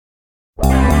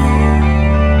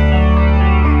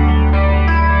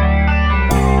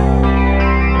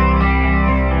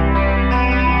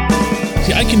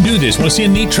do this. Want to see a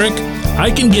neat trick?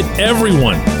 I can get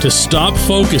everyone to stop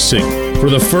focusing for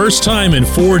the first time in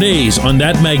 4 days on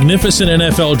that magnificent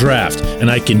NFL draft, and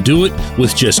I can do it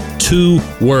with just 2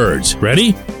 words.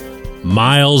 Ready?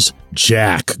 Miles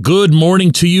Jack. Good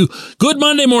morning to you. Good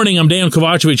Monday morning. I'm Dan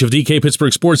Kovacevic of DK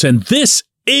Pittsburgh Sports, and this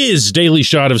is Daily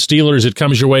Shot of Steelers. It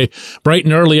comes your way bright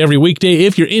and early every weekday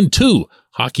if you're into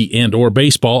hockey and or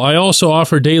baseball. I also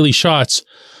offer daily shots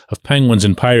of Penguins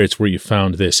and Pirates where you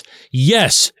found this.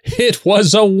 Yes, it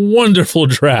was a wonderful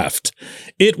draft.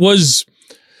 It was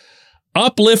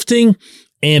uplifting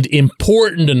and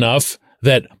important enough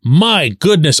that, my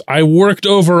goodness, I worked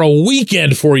over a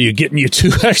weekend for you, getting you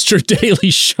 2 extra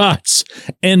daily shots,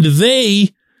 and they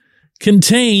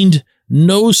contained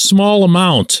no small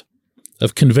amount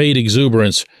of conveyed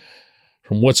exuberance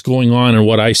from what's going on and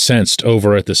what I sensed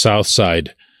over at the South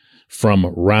Side from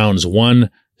rounds 1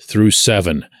 through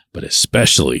 7, but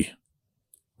especially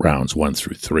rounds 1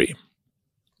 through 3.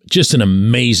 Just an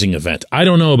amazing event. I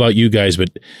don't know about you guys,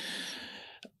 but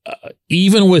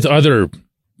even with other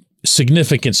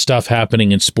significant stuff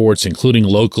happening in sports, including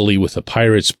locally with the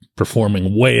Pirates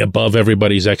performing way above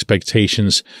everybody's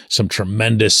expectations, some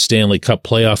tremendous Stanley Cup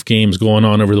playoff games going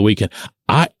on over the weekend,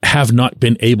 I have not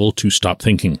been able to stop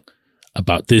thinking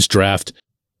about this draft,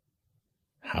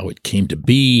 how it came to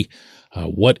be,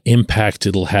 what impact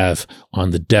it'll have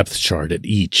on the depth chart at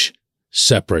each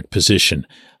separate position.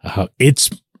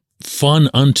 It's fun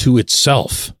unto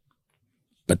itself.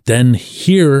 But then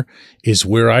here is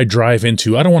where I drive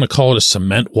into, I don't want to call it a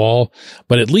cement wall,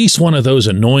 but at least one of those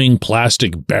annoying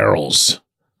plastic barrels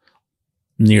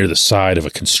near the side of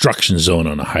a construction zone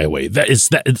on a highway.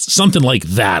 It's something like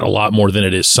that a lot more than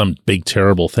it is some big,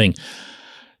 terrible thing.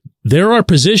 There are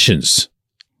positions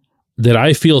that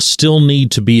I feel still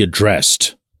need to be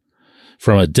addressed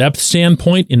from a depth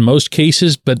standpoint in most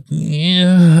cases, but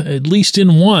at least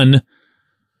in one,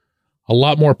 a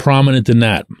lot more prominent than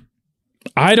that.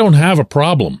 I don't have a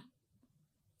problem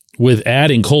with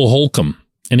adding Cole Holcomb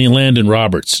and Elandon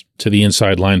Roberts to the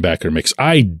inside linebacker mix.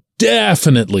 I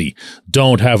definitely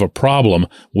don't have a problem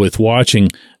with watching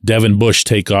Devin Bush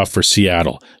take off for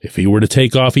Seattle. If he were to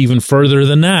take off even further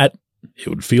than that, it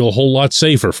would feel a whole lot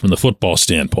safer from the football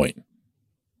standpoint.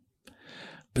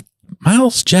 But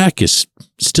Miles Jack is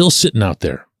still sitting out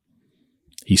there.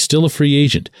 He's still a free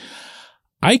agent.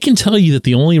 I can tell you that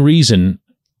the only reason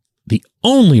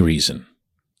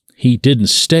he didn't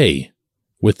stay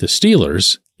with the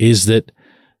Steelers is that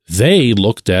they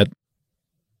looked at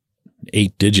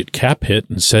 8-digit cap hit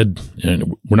and said,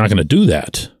 we're not going to do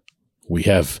that. We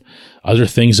have other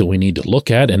things that we need to look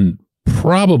at, and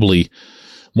probably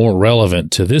more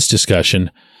relevant to this discussion,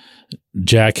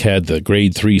 Jack had the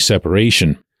grade 3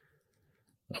 separation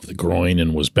of the groin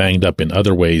and was banged up in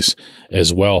other ways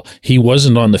as well. He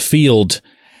wasn't on the field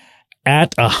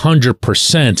at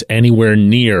 100% anywhere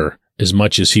near as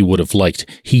much as he would have liked.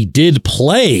 He did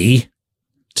play,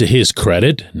 to his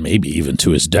credit, maybe even to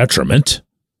his detriment,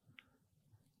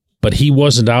 but he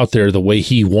wasn't out there the way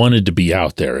he wanted to be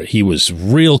out there. He was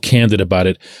real candid about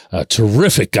it. A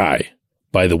terrific guy,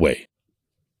 by the way.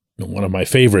 One of my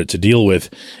favorite to deal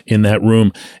with in that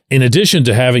room, in addition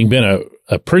to having been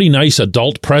a pretty nice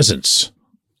adult presence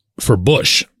for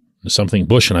Bush, something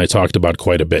Bush and I talked about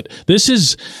quite a bit. This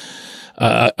is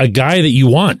a guy that you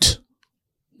want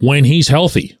when he's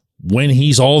healthy, when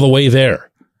he's all the way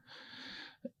there,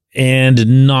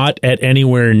 and not at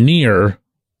anywhere near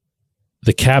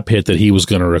the cap hit that he was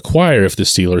going to require if the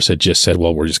Steelers had just said,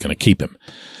 well, we're just going to keep him.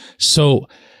 So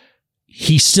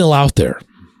he's still out there.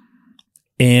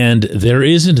 And there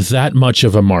isn't that much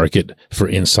of a market for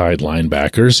inside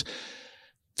linebackers.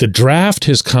 The draft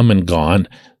has come and gone.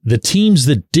 The teams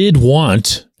that did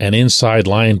want an inside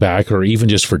linebacker, or even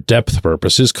just for depth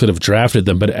purposes, could have drafted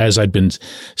them. But as I'd been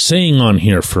saying on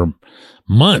here for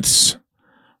months,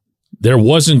 there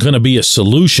wasn't going to be a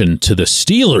solution to the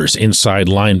Steelers' inside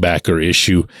linebacker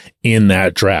issue in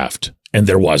that draft. And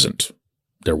there wasn't.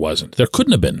 There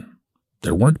couldn't have been.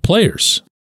 There weren't players.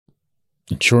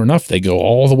 And sure enough, they go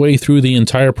all the way through the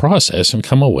entire process and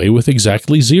come away with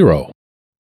exactly 0.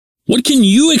 What can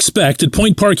you expect at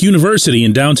Point Park University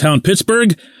in downtown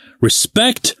Pittsburgh?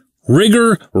 Respect,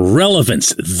 rigor,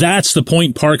 relevance. That's the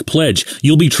Point Park Pledge.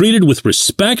 You'll be treated with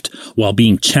respect while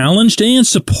being challenged and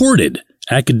supported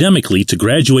academically to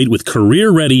graduate with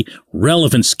career-ready,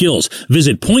 relevant skills.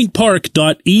 Visit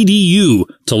pointpark.edu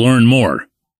to learn more.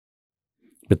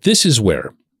 But this is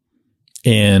where,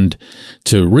 and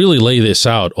to really lay this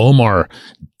out, Omar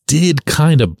did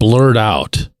kind of blurt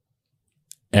out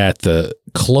at the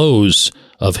close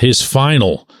of his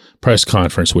final press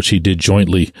conference, which he did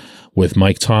jointly with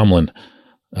Mike Tomlin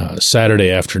Saturday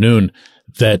afternoon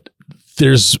that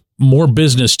there's more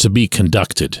business to be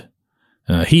conducted.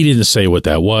 He didn't say what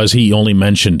that was. He only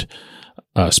mentioned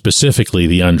specifically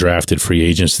the undrafted free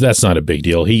agents. That's not a big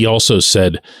deal. He also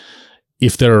said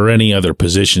if there are any other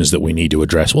positions that we need to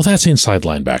address. Well, that's inside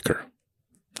linebacker.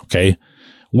 Okay.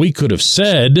 We could have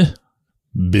said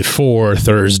before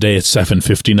Thursday at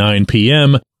 7:59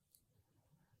 p.m.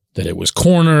 that it was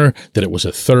corner, that it was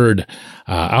a third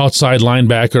outside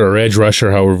linebacker or edge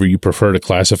rusher, however you prefer to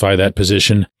classify that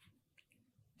position.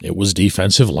 It was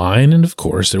defensive line, and of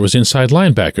course, there was inside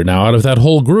linebacker. Now, out of that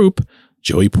whole group,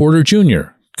 Joey Porter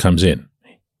Jr. comes in.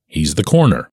 He's the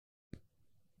corner.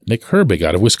 Nick Herbig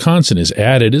out of Wisconsin is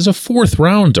added as a fourth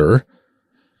rounder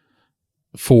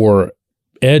for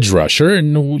edge rusher.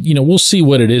 And, you know, we'll see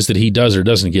what it is that he does or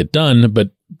doesn't get done,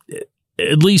 but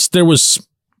at least there was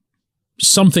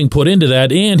something put into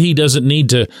that, and he doesn't need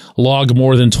to log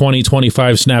more than 20,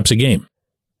 25 snaps a game.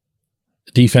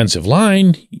 Defensive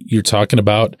line, you're talking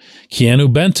about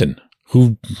Keanu Benton,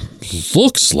 who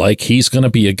looks like he's going to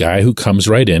be a guy who comes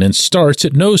right in and starts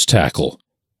at nose tackle.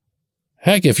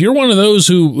 Heck, if you're one of those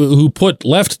who put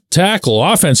left tackle,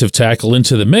 offensive tackle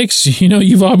into the mix, you know,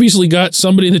 you've obviously got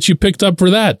somebody that you picked up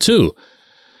for that too.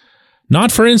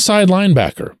 Not for inside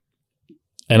linebacker.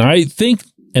 And I think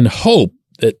and hope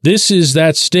that this is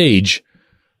that stage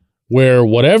where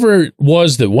whatever it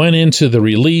was that went into the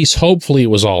release, hopefully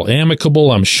it was all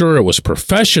amicable. I'm sure it was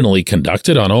professionally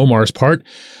conducted on Omar's part,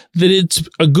 that it's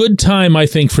a good time, I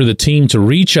think, for the team to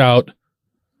reach out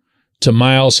to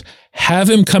Myles, have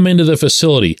him come into the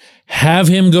facility, have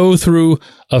him go through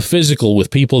a physical with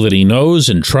people that he knows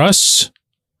and trusts,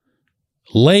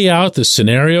 lay out the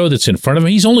scenario that's in front of him.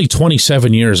 He's only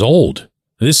 27 years old.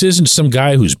 This isn't some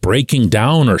guy who's breaking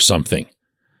down or something.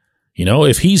 You know,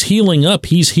 if he's healing up,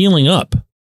 he's healing up.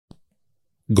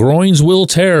 Groins will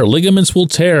tear, ligaments will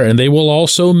tear, and they will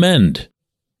also mend.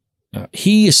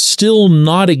 He is still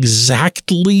not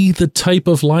exactly the type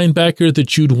of linebacker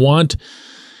that you'd want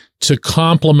to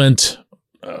complement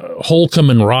Holcomb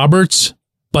and Roberts,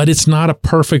 but it's not a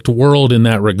perfect world in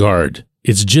that regard.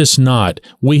 It's just not.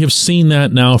 We have seen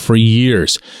that now for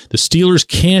years. The Steelers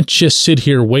can't just sit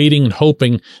here waiting and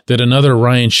hoping that another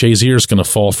Ryan Shazier is going to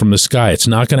fall from the sky. It's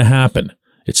not going to happen.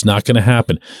 It's not going to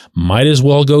happen. Might as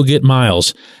well go get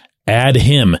Myles, add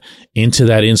him into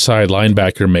that inside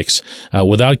linebacker mix.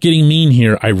 Without getting mean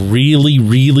here, I really,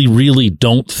 really, really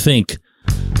don't think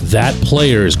that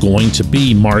player is going to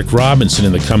be Mark Robinson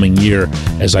in the coming year,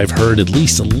 as I've heard at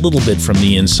least a little bit from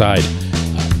the inside.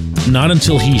 Not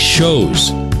until he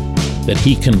shows that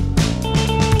he can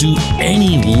do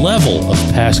any level of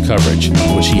pass coverage,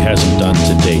 which he hasn't done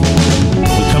to date. When we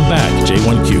come back,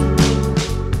 J1Q.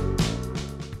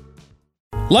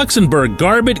 Luxembourg,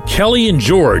 Garbett, Kelly, and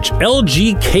George.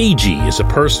 LGKG is a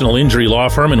personal injury law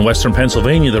firm in Western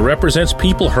Pennsylvania that represents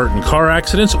people hurt in car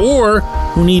accidents or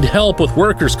who need help with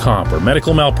workers' comp or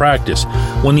medical malpractice.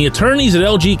 When the attorneys at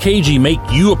LGKG make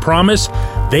you a promise,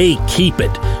 they keep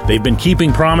it. They've been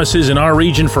keeping promises in our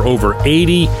region for over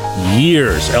 80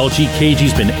 years.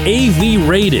 LGKG's been AV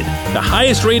rated, the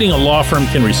highest rating a law firm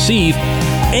can receive,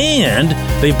 and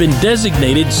they've been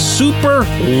designated super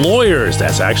lawyers.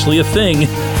 That's actually a thing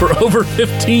for over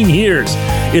 15 years.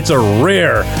 It's a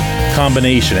rare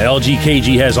combination.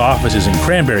 LGKG has offices in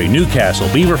Cranberry, Newcastle,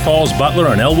 Beaver Falls, Butler,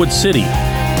 and Elwood City.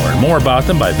 Learn more about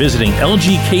them by visiting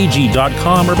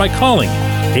lgkg.com or by calling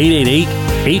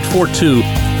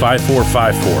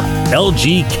 888-842-5454.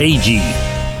 LGKG.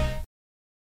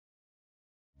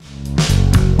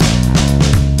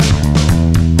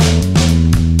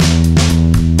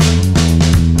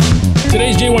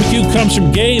 Today's J1Q comes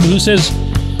from Gabe, who says,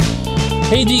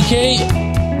 "Hey DK,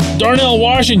 Darnell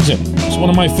Washington is one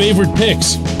of my favorite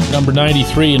picks, number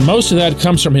 93, and most of that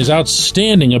comes from his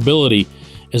outstanding ability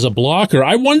as a blocker.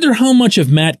 I wonder how much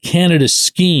of Matt Canada's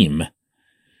scheme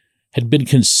had been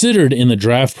considered in the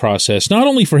draft process, not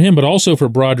only for him, but also for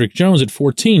Broderick Jones at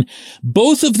 14.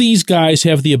 Both of these guys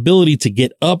have the ability to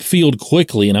get upfield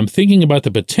quickly, and I'm thinking about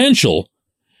the potential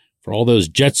for all those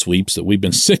jet sweeps that we've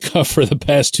been sick of for the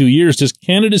past 2 years. Does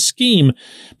Canada's scheme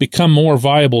become more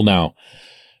viable now?"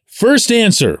 First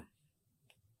answer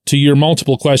to your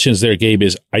multiple questions there, Gabe,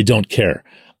 is I don't care.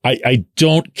 I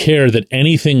don't care that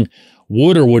anything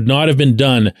would or would not have been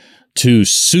done to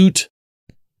suit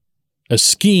a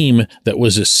scheme that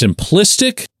was as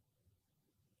simplistic,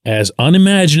 as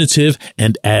unimaginative,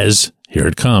 and as, here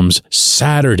it comes,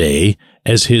 Saturday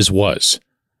as his was.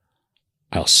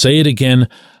 I'll say it again.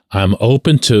 I'm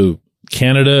open to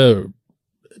Canada,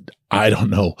 I don't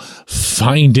know,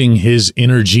 finding his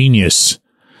inner genius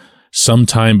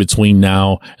sometime between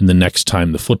now and the next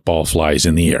time the football flies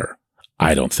in the air.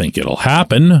 I don't think it'll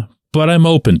happen, but I'm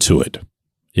open to it.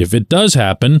 If it does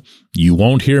happen, you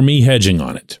won't hear me hedging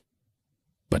on it.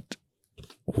 But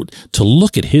to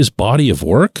look at his body of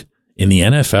work in the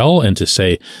NFL and to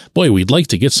say, boy, we'd like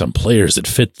to get some players that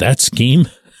fit that scheme.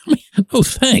 I mean, no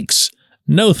thanks.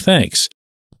 No thanks.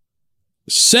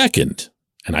 Second,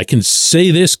 and I can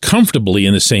say this comfortably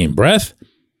in the same breath,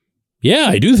 yeah,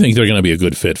 I do think they're going to be a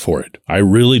good fit for it. I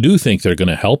really do think they're going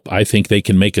to help. I think they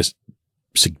can make a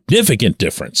significant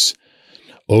difference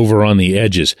over on the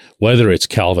edges, whether it's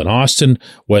Calvin Austin,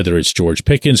 whether it's George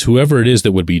Pickens, whoever it is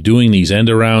that would be doing these end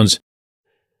arounds.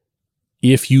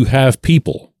 If you have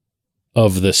people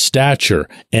of the stature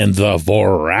and the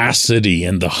voracity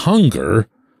and the hunger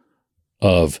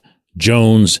of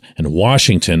Jones and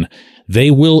Washington, they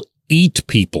will eat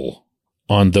people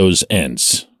on those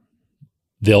ends.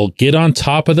 They'll get on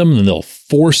top of them and they'll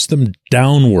force them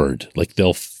downward, like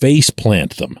they'll face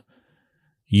plant them.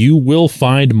 You will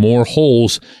find more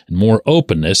holes and more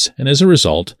openness, and as a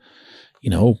result,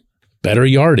 better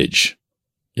yardage.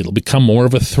 It'll become more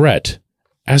of a threat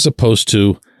as opposed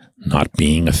to not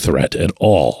being a threat at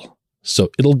all. So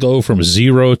it'll go from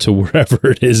 0 to wherever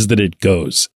it is that it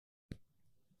goes.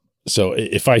 So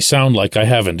if I sound like I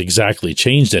haven't exactly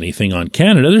changed anything on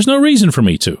Canada, there's no reason for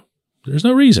me to. There's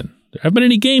no reason. There haven't been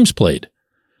any games played.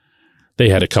 They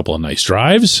had a couple of nice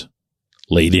drives,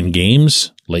 late in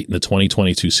games, late in the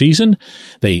 2022 season.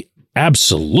 They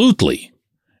absolutely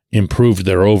improved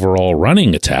their overall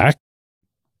running attack,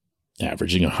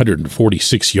 averaging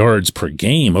 146 yards per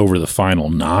game over the final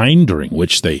 9, during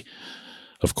which they,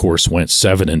 of course, went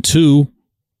 7-2.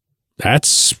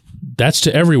 That's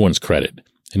to everyone's credit,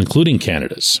 including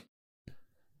Canada's.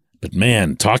 But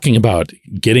man, talking about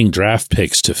getting draft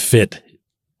picks to fit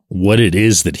what it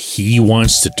is that he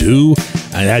wants to do,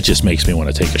 and that just makes me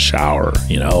want to take a shower.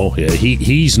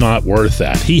 He's not worth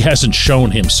that. He hasn't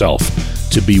shown himself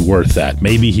to be worth that.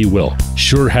 Maybe he will.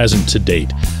 Sure hasn't to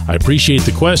date. I appreciate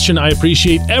the question. I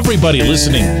appreciate everybody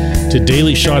listening to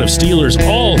Daily Shot of Steelers.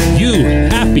 All you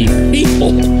happy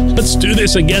people. Let's do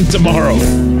this again tomorrow.